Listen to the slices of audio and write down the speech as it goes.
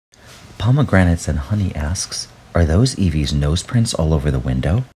Pomegranates and Honey asks, are those Eevee's nose prints all over the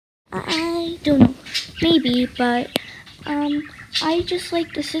window? I don't know. Maybe, but I just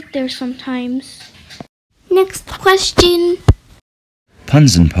like to sit there sometimes. Next question.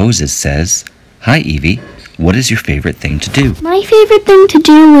 Puns and Poses says, hi Eevee, what is your favorite thing to do? My favorite thing to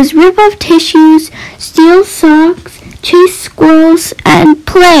do was rip off tissues, steal socks, chase squirrels, and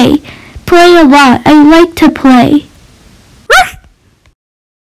play. Play a lot. I like to play.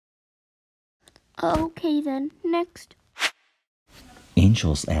 Okay then, next.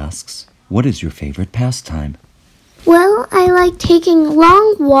 Angels asks, what is your favorite pastime? Well, I like taking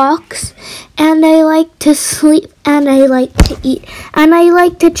long walks, and I like to sleep, and I like to eat, and I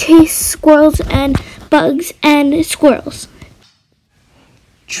like to chase squirrels and bugs and squirrels.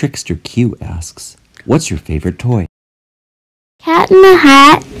 Trickster Q asks, what's your favorite toy? Cat in a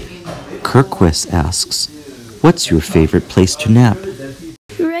Hat. Kirkwis asks, what's your favorite place to nap?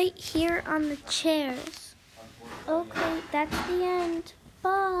 Right here on the chairs. Okay, that's the end.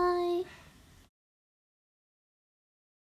 Bye.